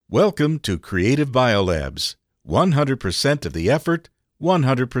Welcome to Creative Biolabs. 100% of the effort,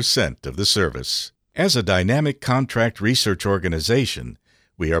 100% of the service. As a dynamic contract research organization,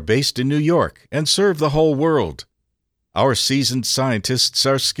 we are based in New York and serve the whole world. Our seasoned scientists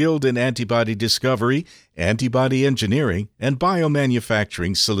are skilled in antibody discovery, antibody engineering, and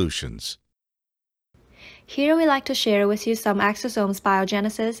biomanufacturing solutions. Here we like to share with you some exosomes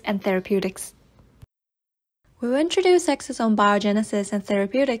biogenesis and therapeutics. We will introduce exosome biogenesis and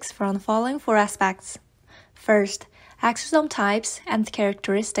therapeutics from the following four aspects. First, exosome types and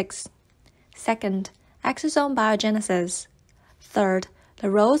characteristics. Second, exosome biogenesis. Third,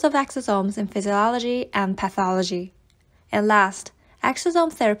 the roles of exosomes in physiology and pathology. And last,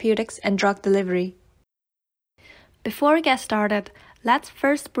 exosome therapeutics and drug delivery. Before we get started, let's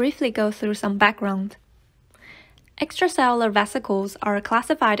first briefly go through some background. Extracellular vesicles are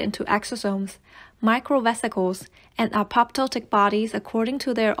classified into exosomes, microvesicles, and apoptotic bodies according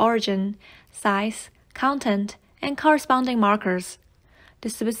to their origin, size, content, and corresponding markers. The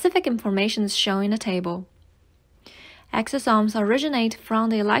specific information is shown in the table. Exosomes originate from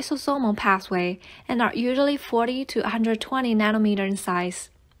the lysosomal pathway and are usually 40 to 120 nanometer in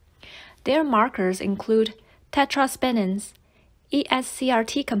size. Their markers include tetraspinins,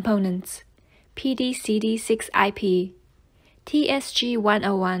 ESCRT components, PDCD6IP,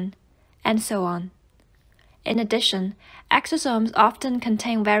 TSG101, and so on. In addition, exosomes often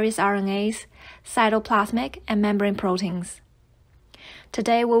contain various RNAs, cytoplasmic, and membrane proteins.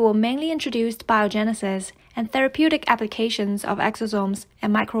 Today, we will mainly introduce biogenesis and therapeutic applications of exosomes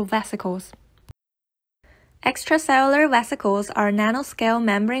and microvesicles. Extracellular vesicles are nanoscale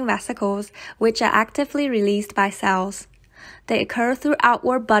membrane vesicles which are actively released by cells. They occur through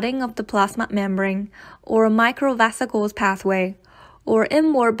outward budding of the plasma membrane, or microvesicles pathway, or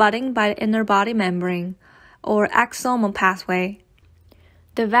inward budding by the inner body membrane, or axonal pathway.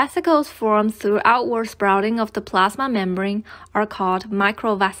 The vesicles formed through outward sprouting of the plasma membrane are called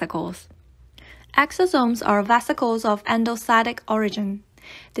microvesicles. Exosomes are vesicles of endocytic origin.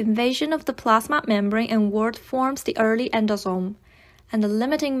 The invasion of the plasma membrane inward forms the early endosome, and the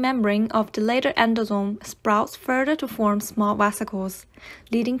limiting membrane of the later endosome sprouts further to form small vesicles,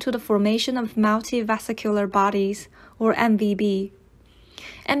 leading to the formation of multivesicular bodies, or MVB.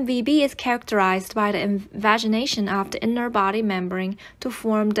 MVB is characterized by the invagination of the inner body membrane to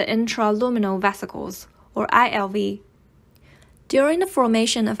form the intraluminal vesicles, or ILV. During the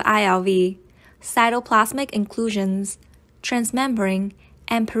formation of ILV, cytoplasmic inclusions, transmembrane,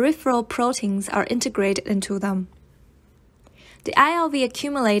 and peripheral proteins are integrated into them. The ILV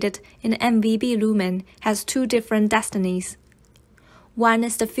accumulated in the MVB lumen has two different destinies. One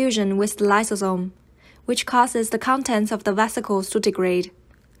is the fusion with the lysosome, which causes the contents of the vesicles to degrade,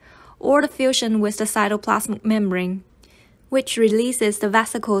 or the fusion with the cytoplasmic membrane, which releases the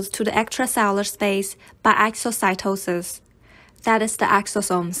vesicles to the extracellular space by exocytosis, that is the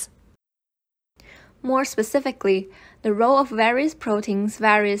exosomes. More specifically, the role of various proteins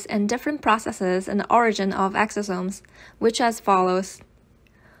varies in different processes in the origin of exosomes, which as follows.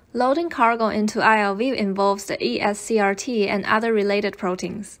 Loading cargo into ILV involves the ESCRT and other related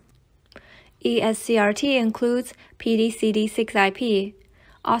proteins. ESCRT includes PDCD6IP,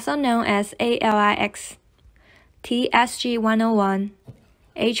 also known as ALIX, TSG101,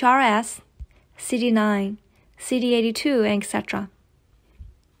 HRS, CD9, CD82, etc.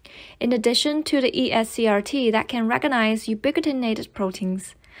 In addition to the ESCRT that can recognize ubiquitinated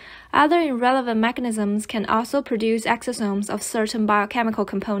proteins, other irrelevant mechanisms can also produce exosomes of certain biochemical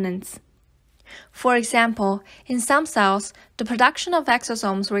components. For example, in some cells, the production of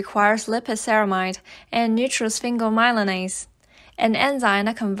exosomes requires lipid ceramide and nitrosphingomyelinase, an enzyme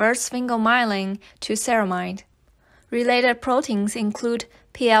that converts sphingomyelin to ceramide. Related proteins include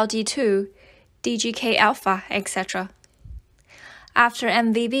PLD2, DGK-alpha, etc. After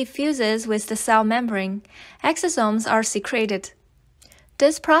MVB fuses with the cell membrane, exosomes are secreted.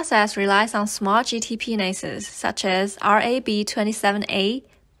 This process relies on small GTPases such as RAB27A,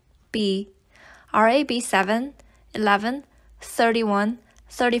 B, RAB7, 11, 31,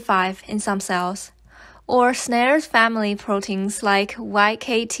 35 in some cells, or snared family proteins like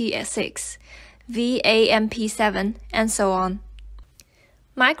YKT6, VAMP7, and so on.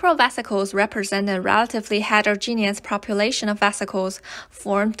 Microvesicles represent a relatively heterogeneous population of vesicles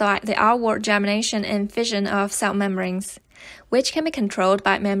formed by the outward gemination and fission of cell membranes, which can be controlled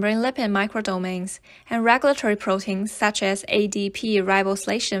by membrane lipid microdomains and regulatory proteins such as ADP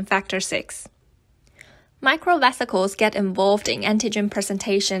ribosylation factor 6. Microvesicles get involved in antigen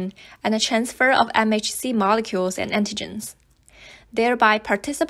presentation and the transfer of MHC molecules and antigens. thereby participating